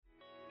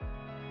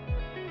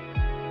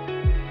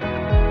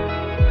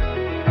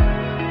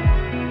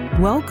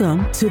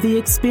Welcome to The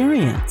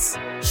Experience,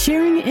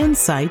 sharing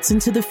insights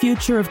into the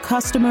future of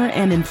customer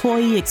and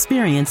employee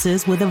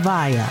experiences with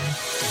Avaya.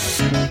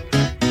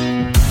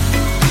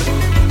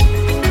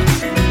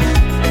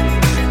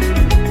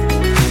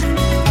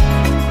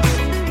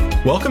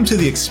 Welcome to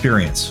The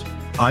Experience.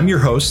 I'm your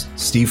host,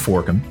 Steve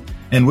Forkham,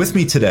 and with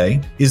me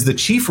today is the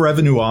Chief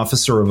Revenue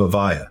Officer of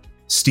Avaya,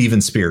 Stephen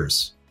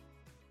Spears.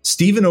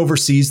 Stephen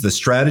oversees the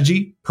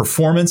strategy,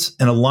 performance,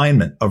 and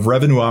alignment of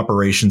revenue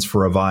operations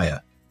for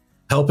Avaya,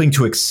 helping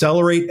to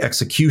accelerate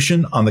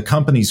execution on the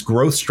company's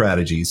growth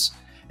strategies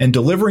and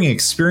delivering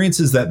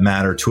experiences that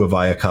matter to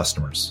Avaya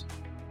customers.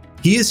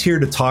 He is here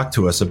to talk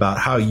to us about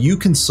how you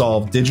can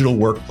solve digital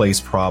workplace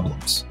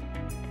problems.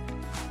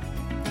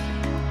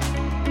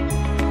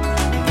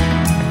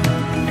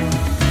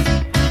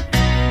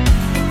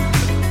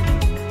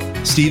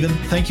 Stephen,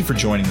 thank you for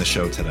joining the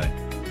show today.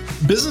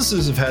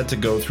 Businesses have had to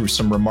go through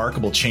some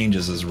remarkable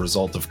changes as a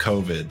result of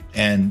COVID.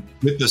 And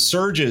with the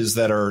surges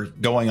that are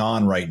going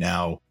on right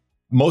now,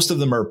 most of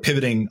them are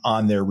pivoting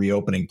on their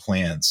reopening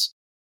plans.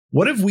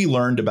 What have we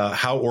learned about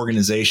how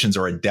organizations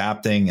are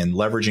adapting and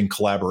leveraging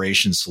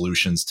collaboration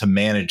solutions to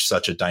manage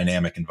such a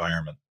dynamic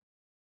environment?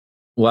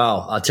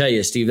 Wow, I'll tell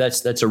you, Steve,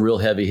 that's a real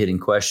heavy hitting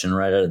question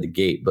right out of the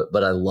gate,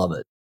 but I love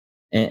it.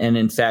 And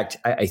in fact,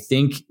 I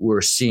think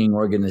we're seeing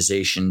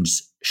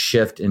organizations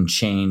shift and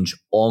change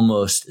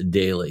almost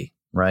daily,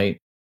 right?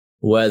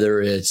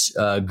 Whether it's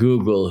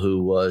Google,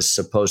 who was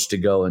supposed to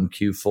go in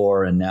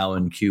Q4 and now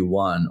in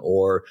Q1,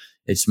 or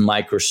it's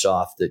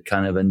Microsoft that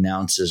kind of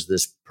announces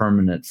this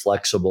permanent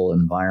flexible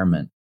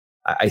environment.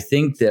 I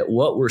think that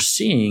what we're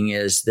seeing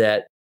is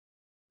that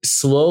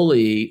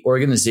slowly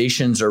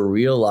organizations are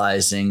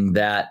realizing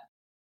that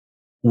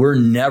we're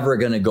never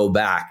going to go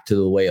back to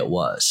the way it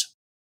was.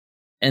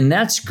 And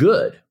that's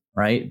good,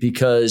 right?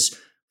 Because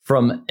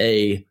from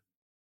a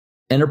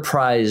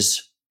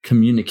enterprise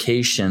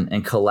communication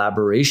and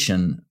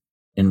collaboration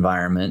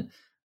environment,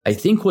 I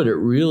think what it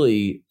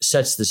really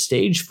sets the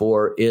stage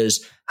for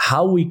is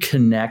how we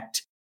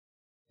connect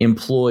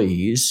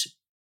employees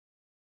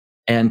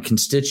and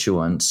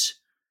constituents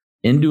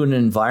into an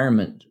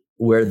environment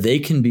where they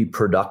can be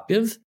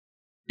productive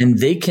and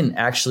they can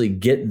actually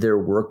get their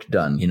work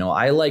done. You know,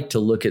 I like to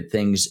look at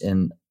things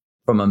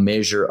from a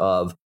measure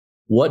of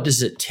what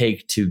does it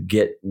take to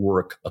get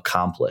work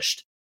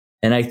accomplished?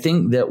 And I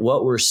think that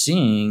what we're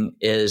seeing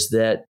is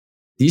that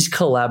these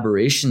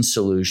collaboration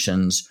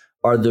solutions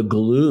are the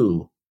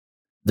glue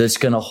that's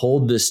going to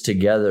hold this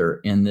together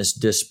in this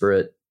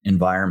disparate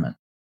environment.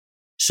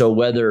 So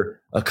whether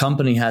a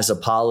company has a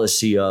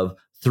policy of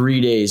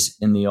 3 days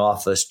in the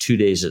office, 2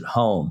 days at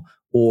home,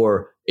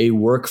 or a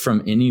work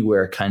from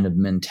anywhere kind of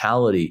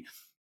mentality,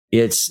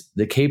 it's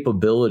the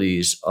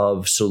capabilities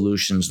of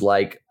solutions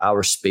like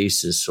our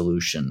Spaces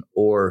solution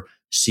or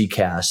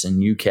CCaaS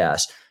and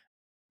UCaaS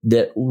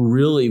that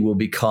really will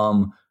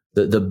become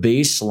the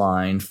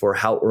baseline for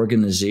how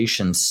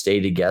organizations stay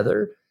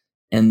together.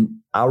 And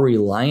our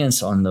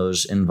reliance on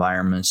those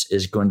environments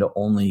is going to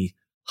only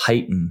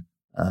heighten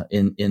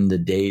in the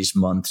days,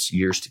 months,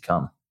 years to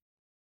come.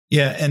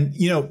 Yeah. And,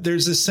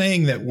 there's this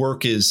saying that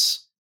work is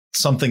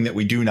something that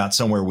we do, not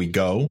somewhere we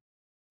go.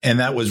 And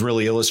that was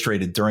really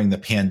illustrated during the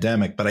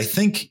pandemic. But I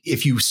think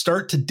if you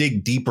start to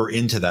dig deeper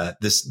into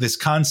that, this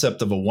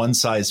concept of a one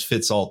size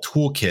fits all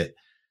toolkit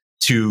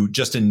to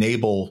just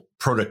enable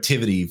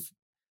productivity,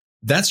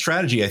 that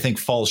strategy, I think,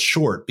 falls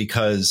short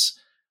because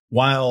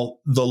while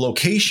the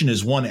location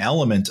is one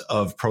element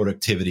of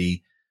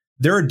productivity,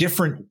 there are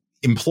different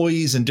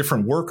employees and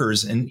different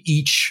workers in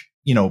each,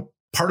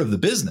 part of the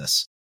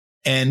business.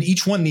 And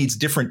each one needs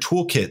different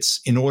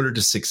toolkits in order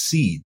to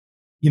succeed.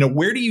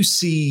 Where do you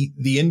see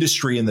the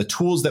industry and the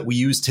tools that we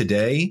use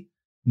today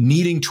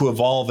needing to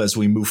evolve as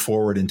we move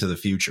forward into the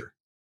future?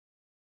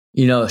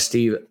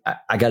 Steve,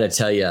 I got to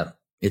tell you,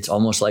 it's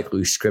almost like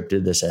we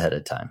scripted this ahead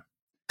of time.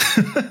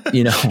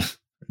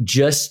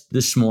 Just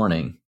this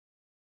morning,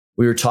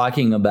 we were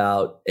talking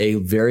about a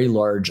very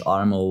large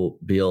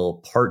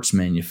automobile parts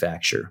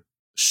manufacturer,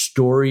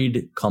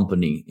 storied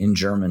company in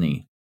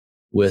Germany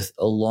with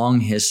a long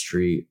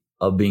history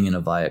of being an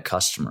Avaya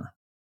customer.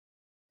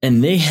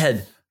 And they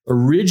had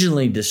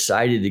originally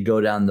decided to go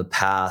down the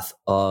path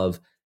of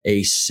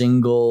a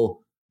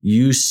single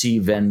UC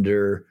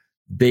vendor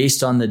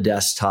based on the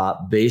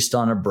desktop, based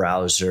on a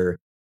browser,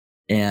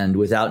 and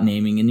without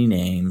naming any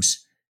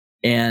names.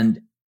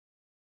 And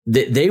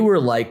they were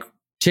like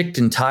ticked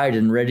and tied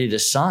and ready to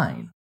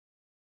sign.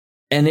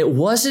 And it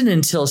wasn't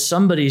until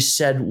somebody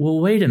said, well,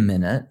 wait a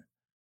minute,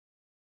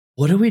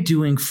 what are we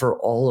doing for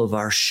all of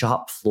our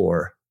shop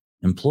floor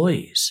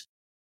employees?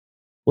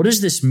 What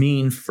does this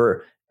mean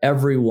for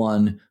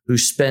everyone who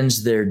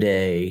spends their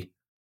day,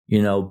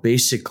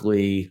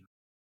 basically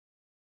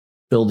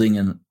building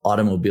an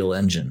automobile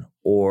engine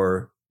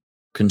or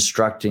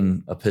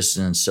constructing a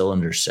piston and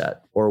cylinder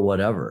set or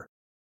whatever,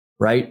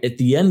 right? At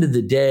the end of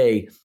the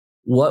day,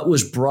 what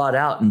was brought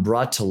out and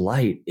brought to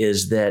light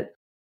is that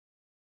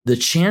the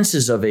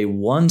chances of a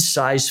one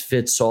size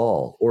fits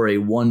all or a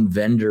one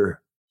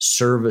vendor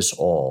service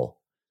all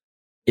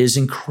is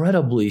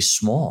incredibly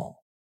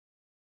small,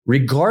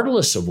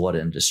 regardless of what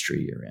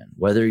industry you're in,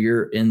 whether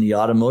you're in the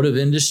automotive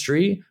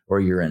industry or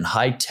you're in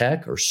high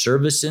tech or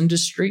service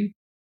industry.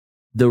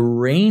 The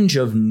range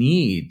of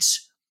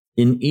needs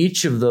in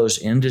each of those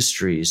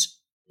industries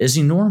is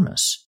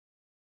enormous.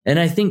 And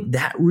I think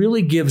that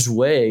really gives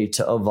way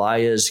to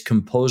Avaya's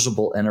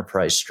composable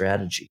enterprise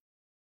strategy,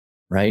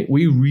 right?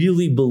 We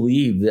really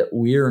believe that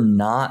we're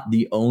not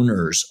the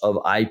owners of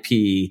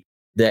IP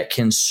that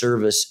can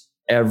service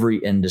every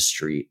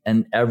industry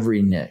and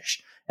every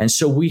niche. And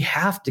so we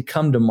have to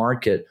come to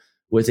market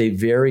with a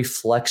very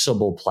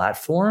flexible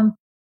platform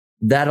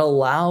that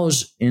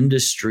allows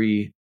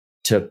industry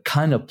to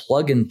kind of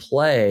plug and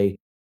play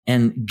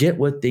and get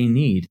what they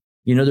need.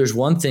 You know, there's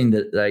one thing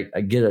that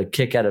I get a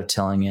kick out of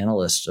telling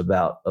analysts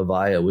about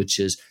Avaya, which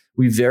is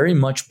we very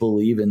much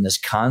believe in this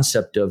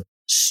concept of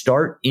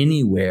start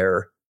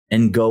anywhere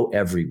and go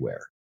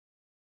everywhere,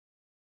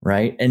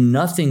 right? And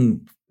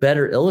nothing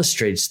better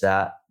illustrates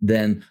that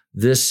than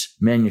this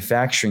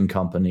manufacturing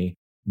company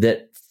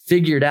that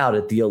figured out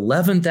at the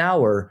 11th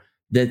hour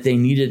that they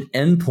needed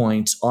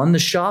endpoints on the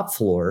shop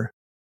floor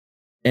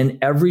and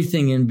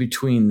everything in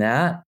between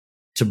that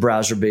to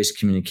browser-based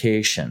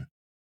communication.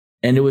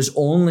 And it was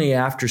only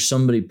after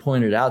somebody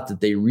pointed out that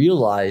they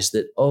realized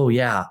that, oh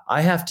yeah,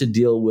 I have to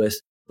deal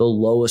with the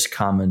lowest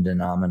common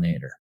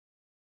denominator.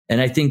 And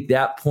I think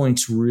that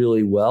points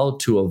really well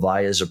to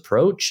Avaya's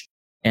approach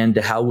and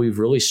to how we've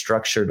really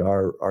structured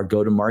our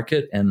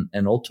go-to-market and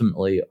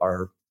ultimately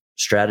our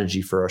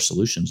strategy for our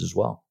solutions as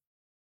well.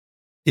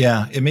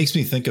 Yeah, it makes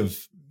me think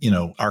of,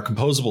 our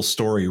composable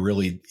story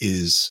really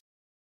is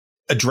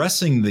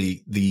addressing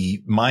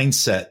the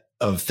mindset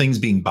of things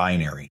being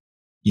binary.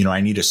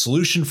 I need a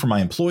solution for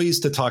my employees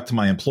to talk to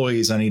my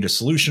employees. I need a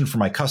solution for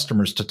my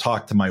customers to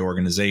talk to my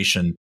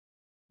organization.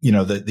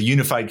 The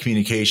unified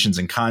communications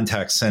and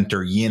contact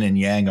center yin and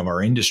yang of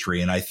our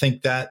industry. And I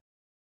think that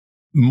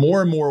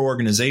more and more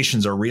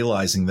organizations are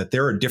realizing that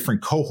there are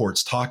different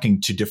cohorts talking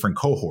to different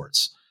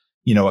cohorts.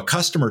 A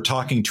customer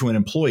talking to an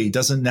employee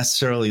doesn't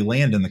necessarily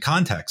land in the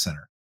contact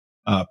center.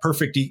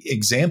 Perfect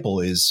example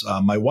is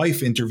my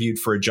wife interviewed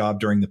for a job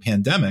during the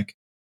pandemic,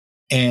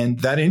 and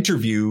that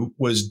interview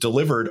was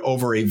delivered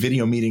over a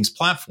video meetings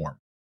platform.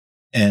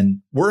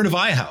 And we're in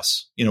Avaya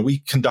house. We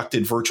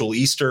conducted virtual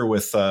Easter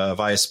with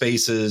Avaya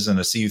Spaces and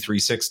a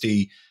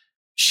CU360.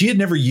 She had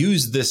never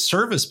used this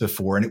service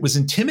before, and it was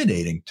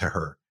intimidating to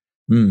her.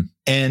 And,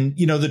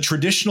 the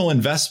traditional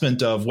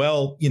investment of,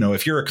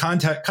 if you're a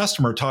contact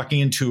customer talking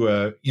into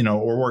or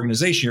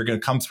organization, you're going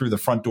to come through the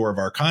front door of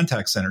our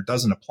contact center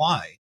doesn't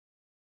apply.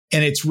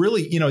 And it's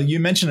really, you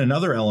mentioned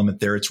another element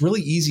there. It's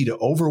really easy to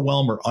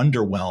overwhelm or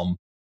underwhelm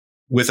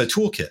with a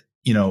toolkit.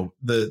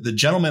 The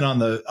gentleman on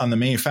the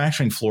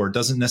manufacturing floor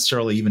doesn't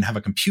necessarily even have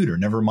a computer,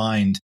 never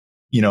mind,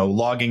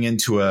 logging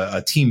into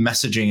a team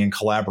messaging and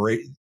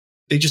collaborate.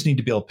 They just need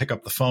to be able to pick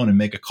up the phone and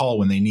make a call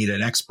when they need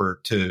an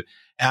expert to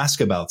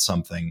ask about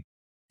something.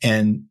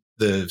 And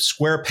the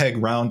square peg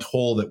round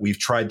hole that we've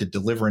tried to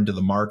deliver into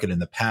the market in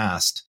the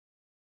past,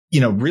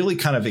 really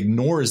kind of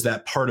ignores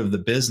that part of the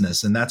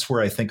business. And that's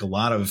where I think a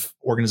lot of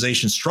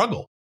organizations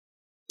struggle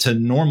to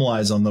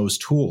normalize on those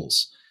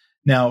tools.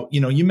 Now,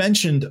 you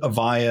mentioned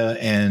Avaya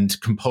and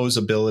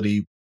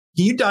composability.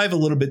 Can you dive a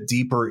little bit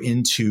deeper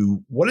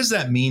into what does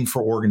that mean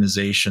for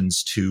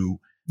organizations to,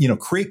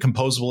 create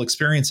composable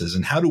experiences,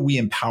 and how do we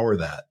empower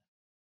that?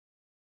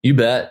 You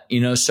bet.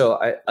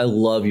 So I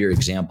love your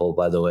example,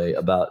 by the way,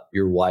 about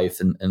your wife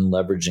and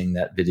leveraging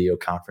that video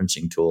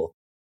conferencing tool.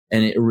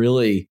 And it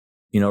really,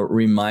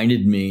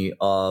 reminded me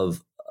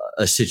of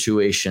a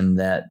situation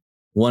that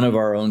one of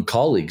our own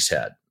colleagues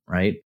had,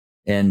 right?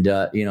 And,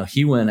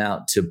 he went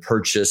out to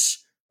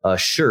purchase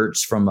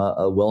shirts from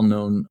a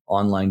well-known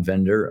online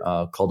vendor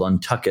called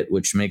Untuck It,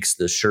 which makes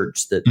the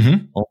shirts that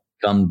only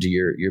come to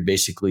your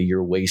basically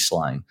your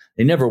waistline.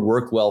 They never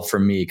work well for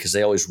me because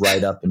they always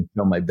ride up and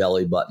show my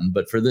belly button.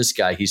 But for this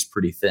guy, he's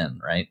pretty thin,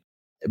 right?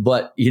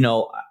 But,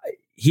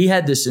 he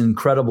had this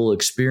incredible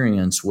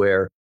experience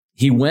where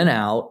he went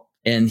out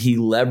and he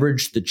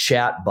leveraged the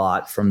chat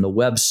bot from the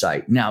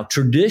website. Now,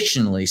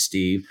 traditionally,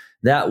 Steve,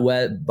 that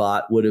web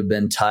bot would have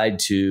been tied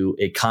to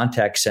a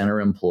contact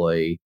center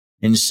employee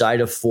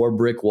inside of 4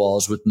 brick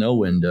walls with no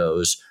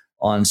windows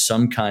on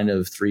some kind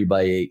of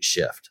 3x8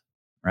 shift,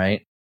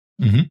 right?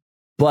 Mm-hmm.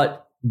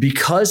 But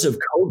because of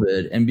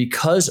COVID and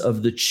because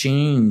of the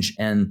change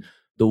and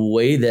the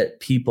way that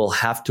people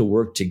have to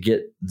work to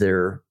get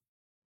their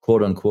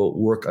quote unquote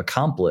work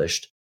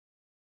accomplished,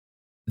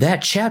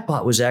 that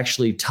chatbot was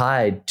actually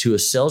tied to a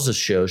sales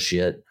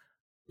associate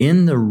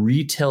in the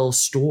retail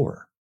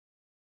store.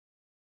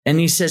 And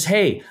he says,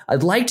 hey,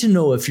 I'd like to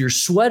know if your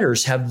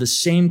sweaters have the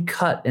same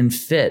cut and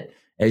fit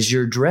as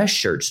your dress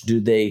shirts. Do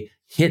they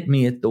hit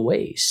me at the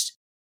waist?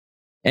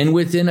 And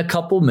within a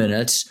couple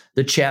minutes,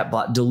 the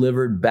chatbot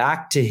delivered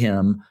back to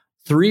him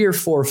 3 or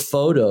 4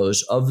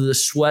 photos of the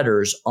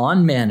sweaters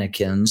on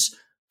mannequins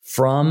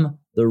from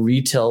the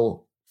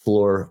retail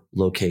floor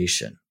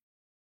location.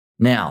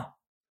 Now,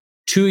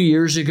 2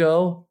 years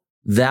ago,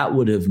 that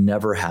would have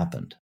never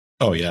happened.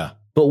 Oh, yeah.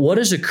 But what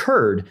has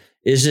occurred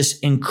is this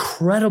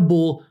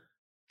incredible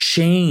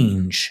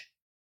change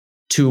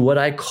to what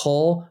I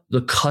call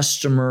the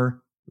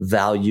customer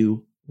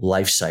value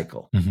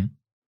lifecycle. Mm-hmm.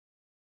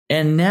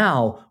 And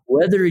now,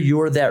 whether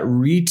you're that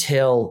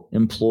retail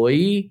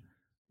employee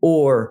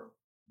or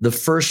the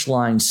first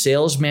line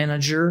sales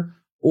manager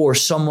or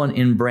someone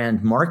in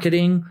brand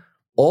marketing,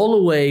 all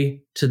the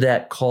way to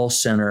that call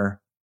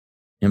center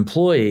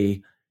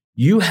employee,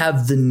 you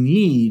have the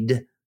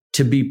need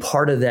to be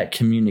part of that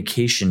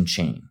communication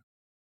chain.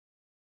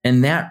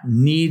 And that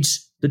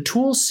needs the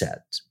tool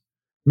set.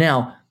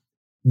 Now,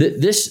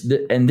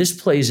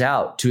 this plays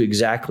out to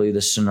exactly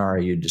the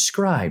scenario you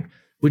described,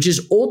 which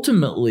is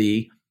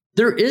ultimately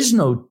there is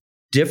no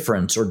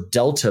difference or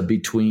delta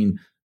between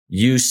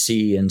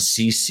UC and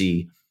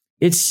CC.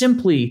 It's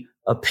simply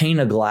a pane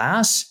of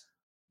glass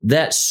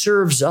that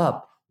serves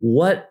up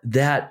what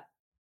that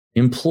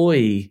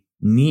employee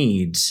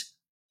needs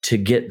to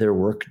get their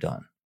work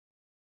done.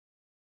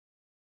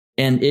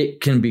 And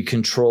it can be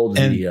controlled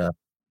via,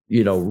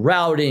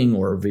 routing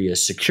or via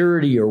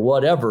security or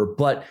whatever.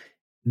 But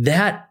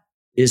that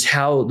is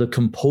how the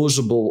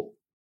composable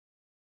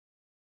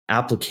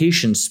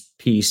applications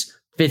piece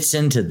fits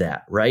into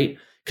that, right?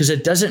 Because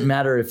it doesn't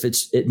matter if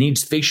it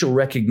needs facial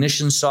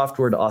recognition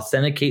software to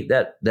authenticate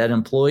that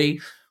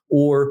employee,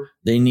 or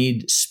they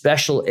need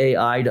special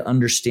AI to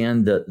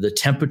understand the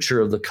temperature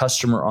of the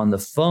customer on the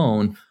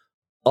phone.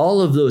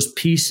 All of those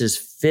pieces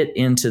fit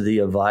into the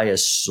Avaya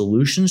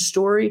solution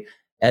story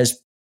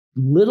as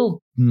little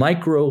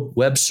micro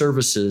web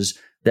services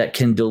that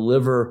can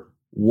deliver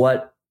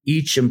what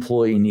each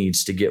employee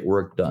needs to get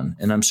work done.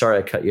 And I'm sorry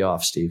I cut you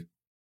off, Steve.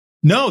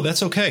 No,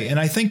 that's okay. And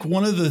I think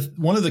one of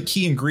the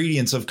key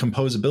ingredients of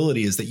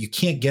composability is that you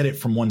can't get it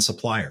from one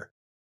supplier.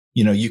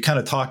 You kind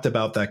of talked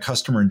about that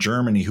customer in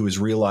Germany who is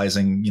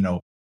realizing,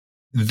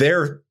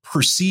 their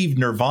perceived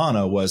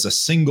nirvana was a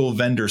single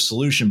vendor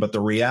solution, but the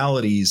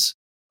realities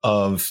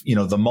of,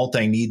 the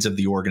multi needs of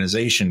the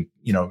organization,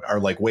 are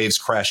like waves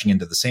crashing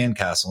into the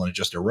sandcastle and it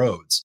just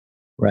erodes.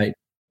 Right.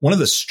 One of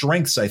the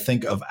strengths, I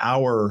think, of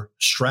our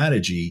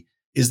strategy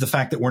is the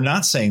fact that we're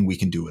not saying we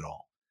can do it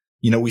all.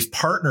 We've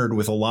partnered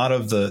with a lot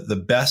of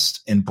the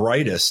best and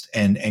brightest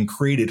and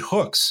created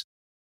hooks.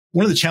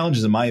 One of the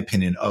challenges, in my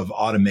opinion, of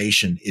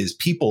automation is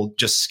people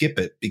just skip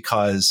it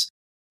because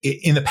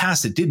in the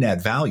past, it didn't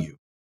add value.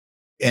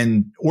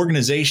 And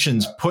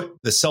organizations put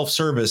the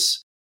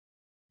self-service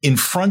in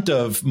front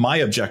of my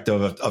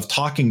objective of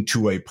talking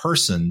to a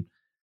person.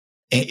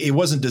 It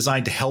wasn't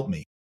designed to help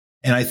me.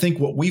 And I think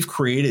what we've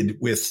created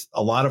with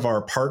a lot of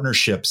our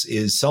partnerships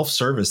is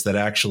self-service that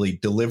actually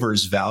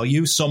delivers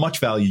value, so much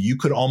value, you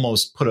could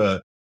almost put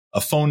a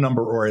phone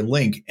number or a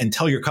link and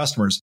tell your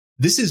customers,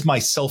 this is my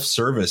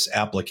self-service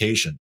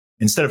application.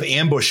 Instead of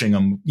ambushing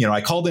them,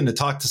 I called in to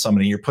talk to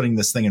somebody, you're putting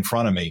this thing in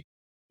front of me.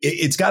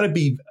 It's got to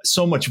be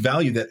so much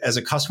value that as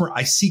a customer,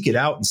 I seek it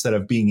out instead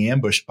of being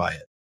ambushed by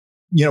it.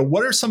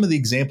 What are some of the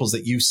examples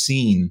that you've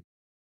seen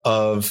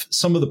of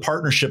some of the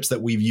partnerships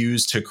that we've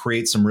used to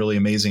create some really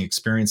amazing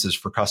experiences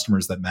for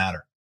customers that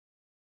matter?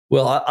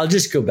 Well, I'll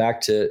just go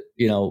back to,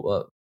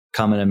 a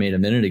comment I made a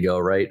minute ago,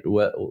 right?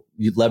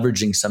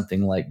 Leveraging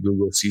something like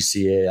Google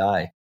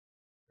CCAI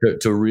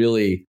to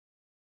really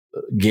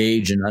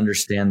gauge and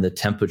understand the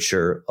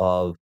temperature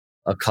of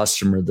a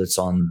customer that's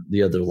on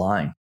the other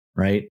line,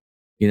 right?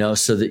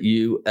 So that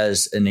you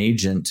as an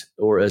agent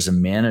or as a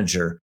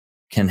manager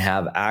can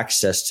have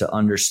access to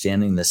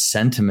understanding the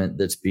sentiment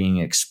that's being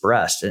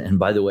expressed. And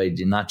by the way,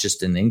 not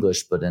just in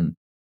English, but in,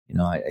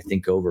 I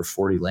think over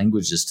 40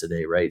 languages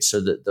today, right? So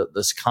that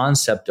this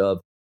concept of,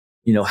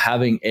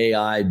 having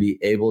AI be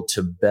able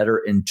to better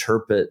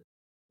interpret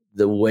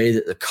the way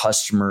that the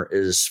customer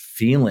is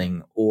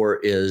feeling or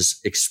is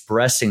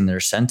expressing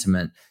their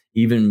sentiment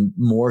even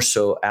more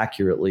so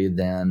accurately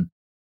than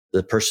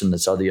the person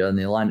that's on the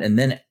other line. And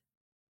then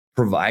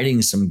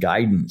providing some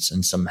guidance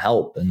and some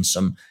help and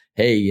some,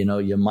 hey,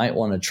 you might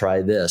want to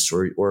try this,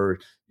 or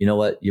you know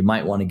what, you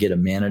might want to get a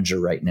manager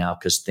right now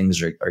because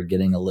things are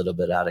getting a little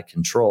bit out of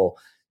control.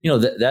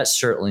 That's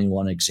certainly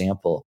one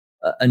example.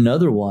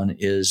 Another one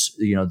is,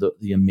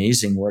 the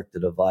amazing work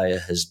that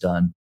Avaya has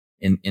done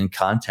in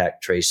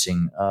contact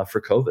tracing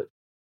for COVID,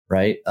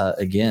 right?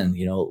 Again,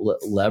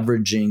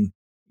 leveraging,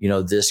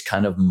 this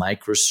kind of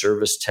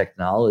microservice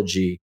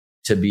technology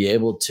to be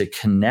able to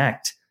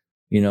connect,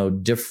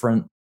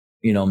 different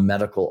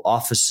medical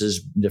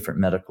offices, different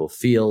medical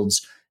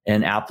fields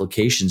and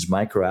applications,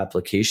 micro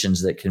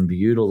applications that can be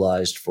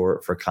utilized for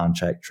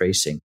contact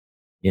tracing.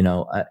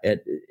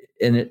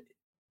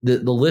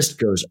 The list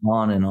goes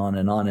on and on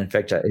and on. In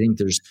fact, I think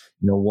there's,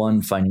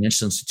 one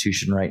financial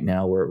institution right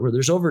now where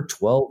there's over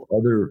 12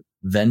 other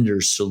vendor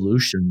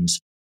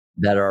solutions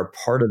that are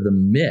part of the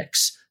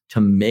mix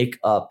to make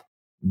up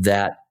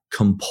that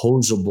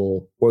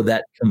composable or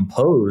that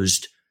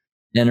composed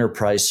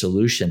enterprise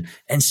solution.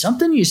 And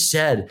something you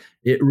said,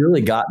 it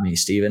really got me,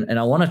 Stephen, and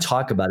I want to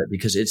talk about it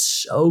because it's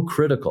so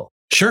critical.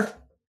 Sure.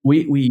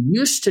 We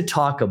used to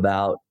talk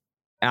about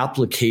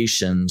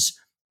applications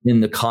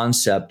in the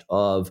concept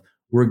of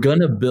we're going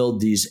to build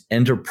these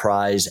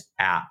enterprise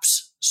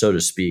apps, so to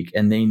speak,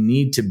 and they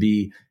need to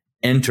be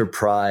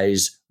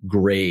enterprise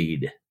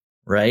grade,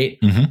 right?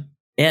 Mm-hmm.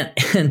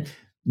 And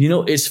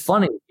it's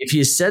funny. If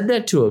you said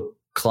that to a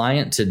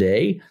client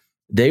today,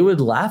 they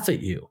would laugh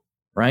at you,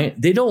 right?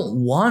 They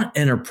don't want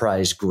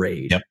enterprise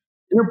grade. Yep.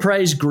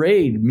 Enterprise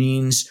grade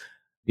means,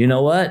 you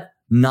know what?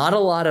 Not a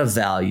lot of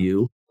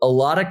value, a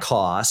lot of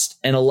cost,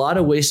 and a lot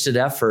of wasted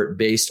effort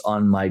based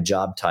on my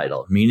job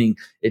title, meaning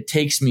it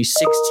takes me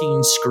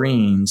 16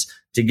 screens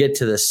to get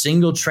to the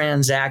single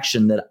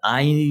transaction that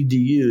I need to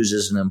use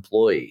as an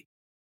employee.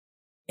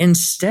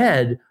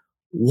 Instead,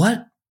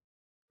 what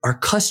our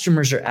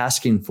customers are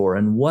asking for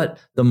and what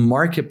the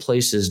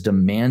marketplace is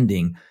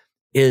demanding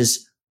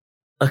is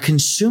a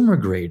consumer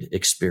grade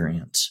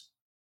experience,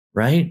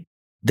 right?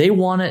 They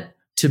want it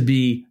to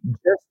be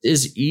just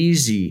as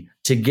easy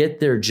to get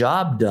their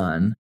job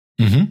done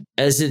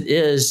as it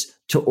is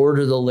to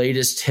order the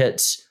latest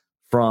hits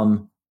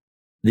from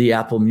the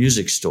Apple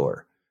Music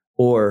Store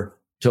or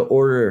to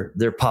order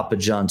their Papa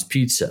John's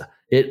pizza.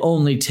 It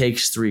only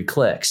takes 3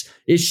 clicks.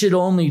 It should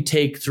only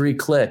take 3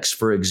 clicks,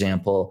 for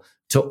example,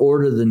 to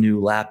order the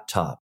new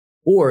laptop,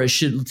 or it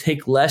should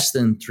take less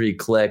than 3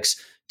 clicks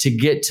to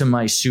get to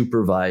my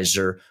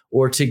supervisor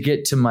or to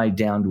get to my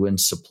downwind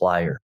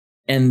supplier.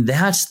 And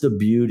that's the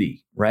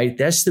beauty, right?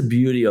 That's the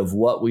beauty of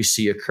what we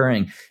see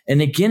occurring.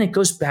 And again, it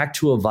goes back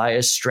to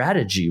Avaya's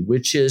strategy,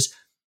 which is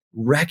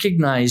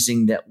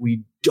recognizing that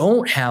we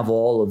don't have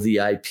all of the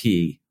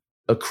IP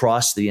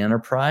across the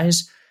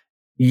enterprise,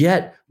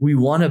 yet we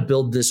want to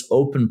build this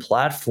open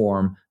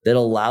platform that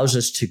allows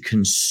us to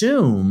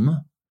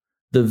consume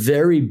the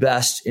very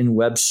best in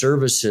web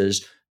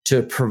services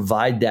to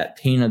provide that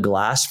pane of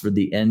glass for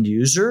the end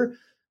user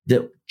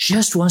that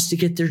just wants to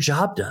get their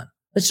job done.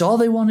 That's all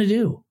they want to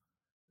do,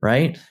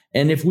 right?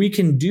 And if we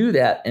can do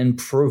that and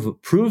prove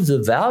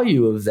the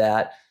value of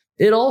that,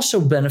 it also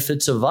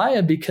benefits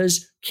Avaya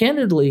because,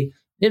 candidly,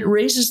 it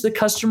raises the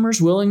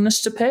customer's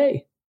willingness to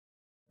pay,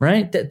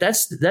 right?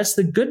 That's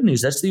the good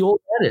news. That's the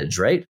old adage,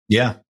 right?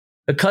 Yeah.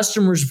 A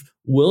customer's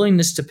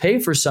willingness to pay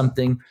for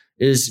something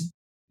is,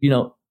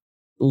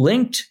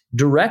 linked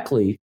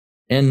directly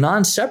and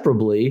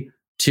non-separably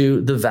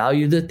to the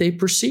value that they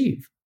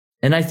perceive.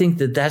 And I think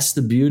that that's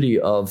the beauty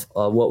of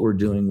what we're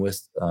doing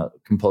with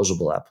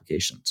composable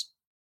applications.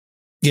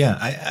 Yeah,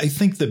 I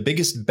think the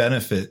biggest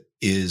benefit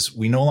is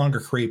we no longer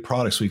create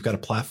products. We've got a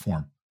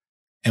platform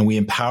and we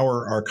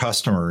empower our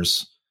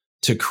customers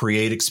to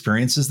create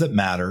experiences that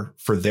matter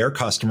for their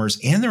customers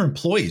and their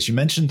employees. You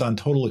mentioned on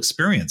total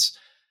experience.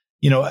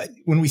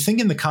 When we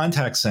think in the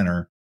contact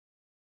center,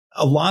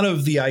 a lot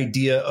of the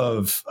idea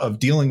of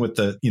dealing with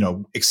the,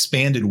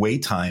 expanded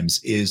wait times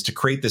is to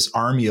create this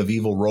army of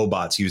evil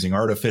robots using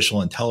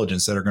artificial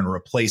intelligence that are going to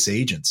replace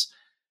agents.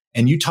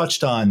 And you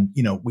touched on,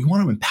 we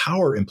want to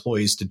empower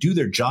employees to do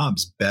their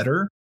jobs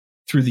better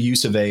through the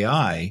use of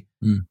AI.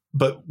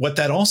 But what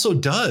that also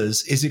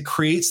does is it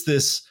creates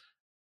this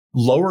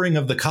lowering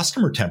of the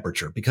customer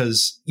temperature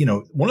because,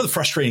 one of the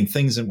frustrating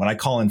things when I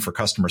call in for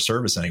customer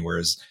service anywhere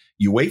is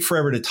you wait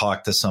forever to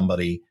talk to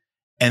somebody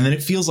and then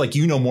it feels like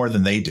you know more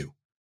than they do.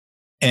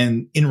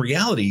 And in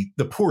reality,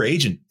 the poor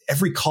agent,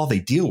 every call they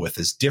deal with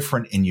is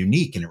different and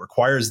unique, and it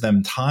requires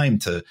them time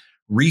to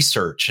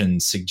research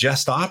and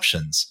suggest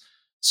options.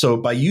 So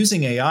by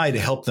using AI to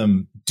help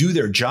them do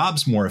their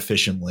jobs more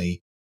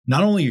efficiently,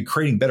 not only are you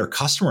creating better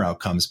customer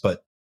outcomes,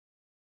 but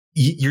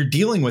you're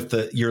dealing with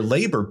your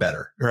labor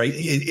better, right?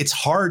 It's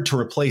hard to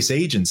replace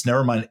agents,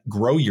 never mind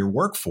grow your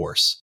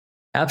workforce.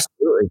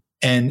 Absolutely.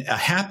 And a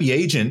happy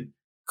agent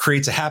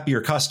creates a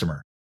happier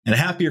customer. And a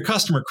happier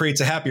customer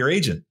creates a happier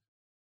agent.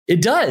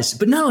 It does.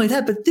 But not only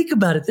that, but think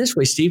about it this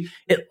way, Steve.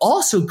 It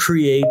also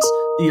creates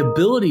the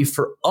ability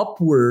for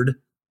upward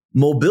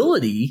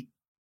mobility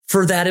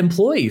for that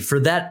employee, for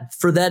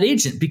that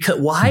agent. Because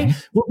why? Mm-hmm.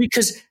 Well,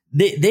 because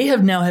they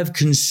have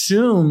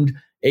consumed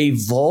a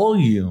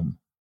volume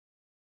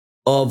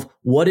of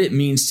what it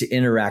means to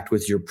interact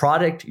with your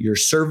product, your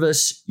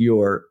service,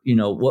 your,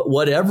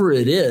 whatever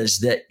it is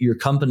that your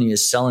company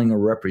is selling or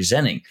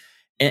representing.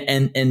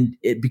 And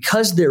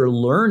because they're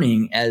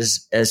learning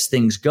as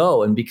things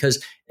go, and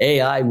because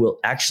AI will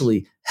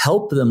actually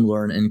help them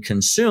learn and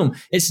consume,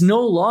 it's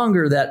no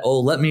longer that,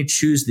 let me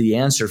choose the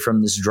answer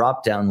from this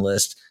drop-down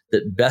list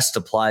that best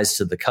applies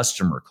to the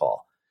customer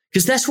call.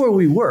 Because that's where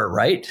we were,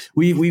 right?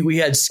 We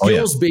had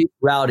skills-based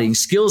routing,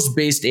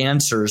 skills-based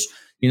answers,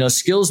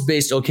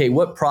 skills-based, okay,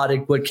 what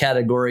product, what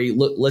category,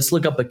 let's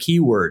look up a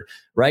keyword,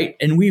 right?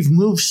 And we've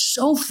moved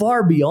so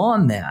far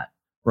beyond that,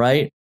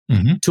 right?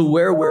 Mm-hmm. To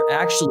where we're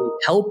actually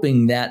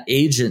helping that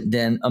agent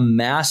then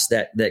amass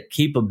that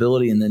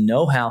capability and the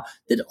know-how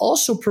that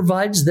also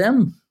provides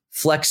them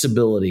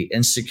flexibility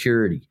and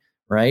security,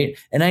 right?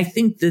 And I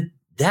think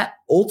that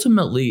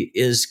ultimately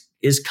is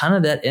kind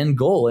of that end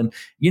goal. And,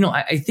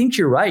 I think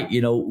you're right.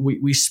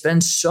 We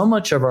spend so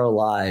much of our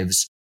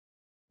lives,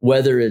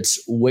 whether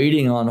it's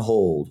waiting on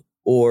hold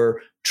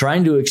or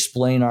trying to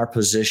explain our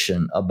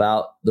position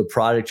about the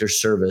product or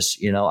service.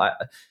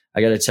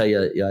 I got to tell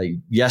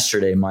you,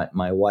 yesterday,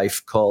 my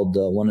wife called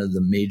one of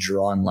the major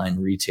online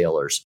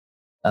retailers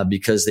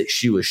because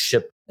she was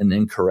shipped an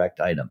incorrect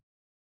item.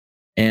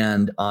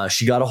 And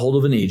she got a hold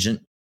of an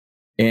agent,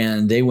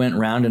 and they went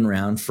round and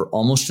round for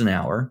almost an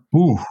hour,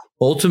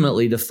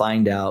 ultimately to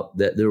find out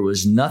that there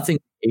was nothing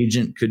the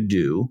agent could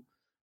do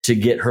to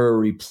get her a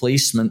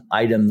replacement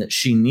item that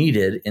she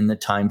needed in the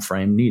time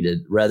frame needed.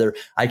 Rather,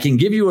 I can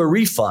give you a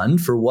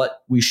refund for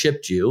what we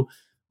shipped you,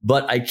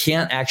 but I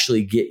can't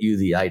actually get you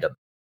the item.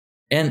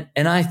 And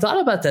I thought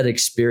about that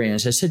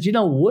experience. I said,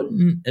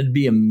 wouldn't it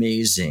be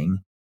amazing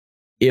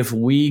if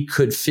we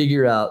could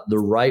figure out the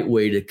right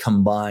way to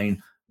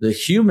combine the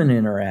human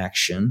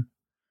interaction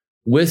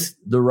with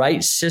the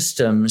right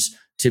systems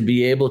to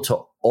be able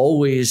to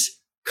always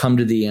come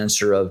to the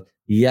answer of,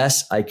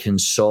 yes, I can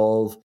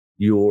solve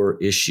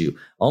your issue.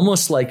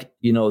 Almost like,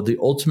 the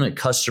ultimate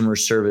customer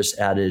service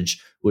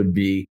adage would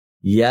be,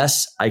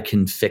 yes, I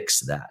can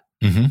fix that.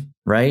 Mm-hmm.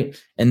 Right.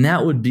 And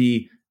that would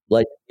be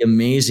like the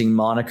amazing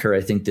moniker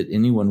I think that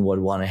anyone would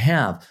want to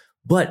have.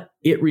 But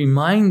it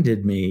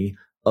reminded me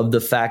of the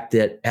fact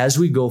that as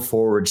we go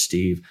forward,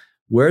 Steve,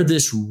 where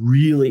this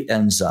really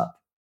ends up,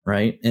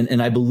 right?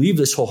 And I believe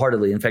this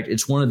wholeheartedly. In fact,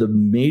 it's one of the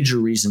major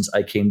reasons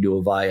I came to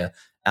Avaya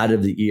out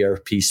of the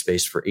ERP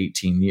space for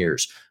 18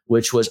 years,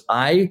 which was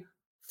I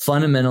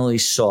fundamentally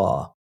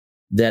saw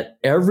that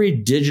every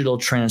digital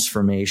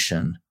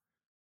transformation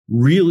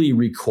really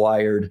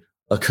required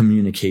a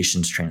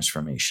communications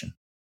transformation.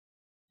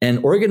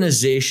 And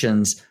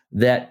organizations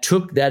that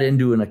took that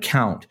into an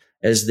account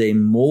as they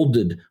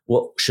molded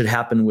what should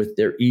happen with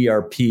their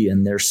ERP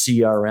and their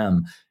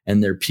CRM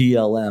and their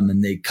PLM,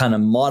 and they kind of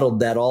modeled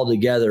that all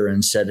together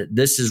and said,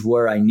 this is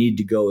where I need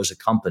to go as a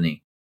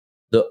company.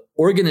 The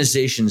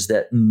organizations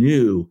that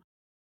knew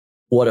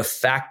what a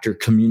factor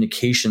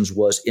communications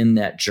was in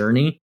that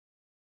journey,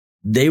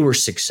 they were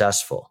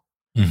successful.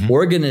 Mm-hmm.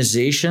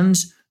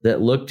 Organizations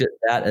that looked at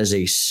that as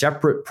a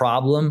separate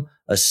problem,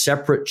 a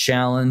separate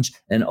challenge,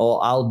 and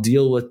I'll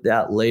deal with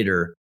that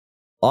later,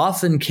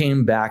 often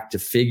came back to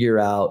figure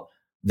out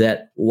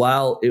that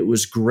while it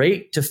was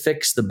great to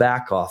fix the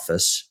back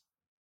office,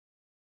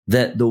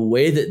 that the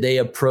way that they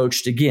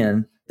approached,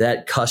 again,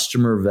 that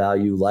customer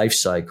value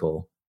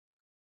lifecycle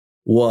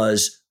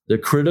was the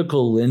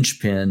critical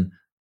linchpin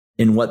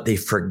in what they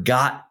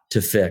forgot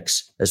to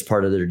fix as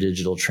part of their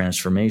digital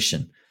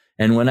transformation.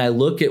 And when I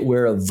look at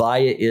where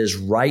Avaya is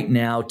right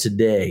now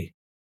today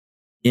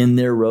in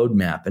their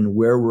roadmap and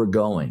where we're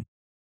going,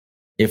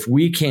 if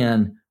we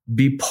can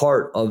be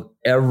part of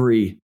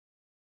every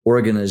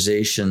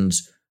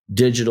organization's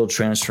digital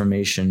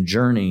transformation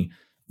journey,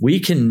 we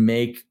can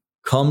make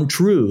come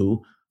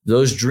true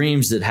those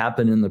dreams that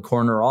happen in the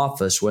corner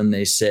office when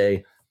they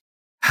say,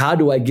 how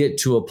do I get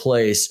to a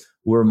place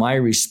where my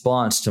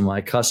response to my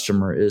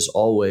customer is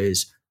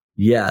always,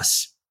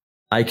 yes,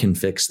 I can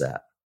fix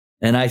that.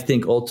 And I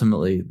think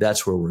ultimately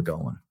that's where we're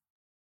going.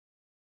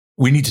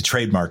 We need to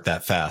trademark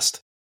that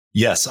fast.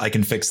 Yes, I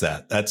can fix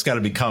that. That's got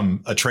to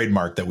become a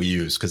trademark that we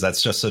use because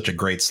that's just such a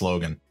great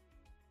slogan.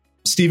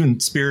 Stephen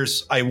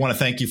Spears, I want to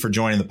thank you for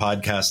joining the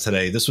podcast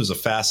today. This was a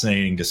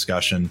fascinating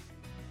discussion.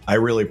 I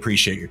really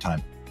appreciate your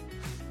time.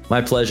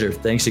 My pleasure.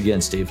 Thanks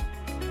again, Steve.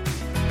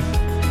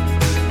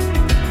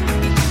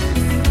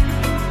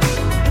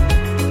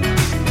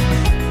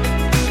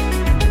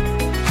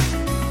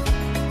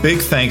 Big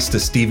thanks to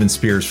Stephen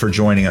Spears for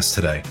joining us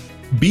today.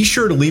 Be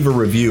sure to leave a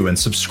review and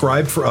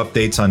subscribe for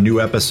updates on new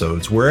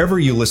episodes wherever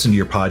you listen to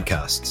your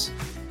podcasts.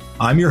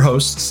 I'm your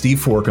host, Steve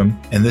Forkham,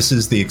 and this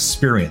is The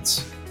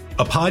Experience,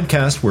 a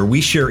podcast where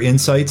we share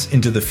insights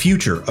into the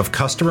future of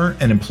customer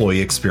and employee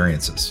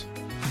experiences.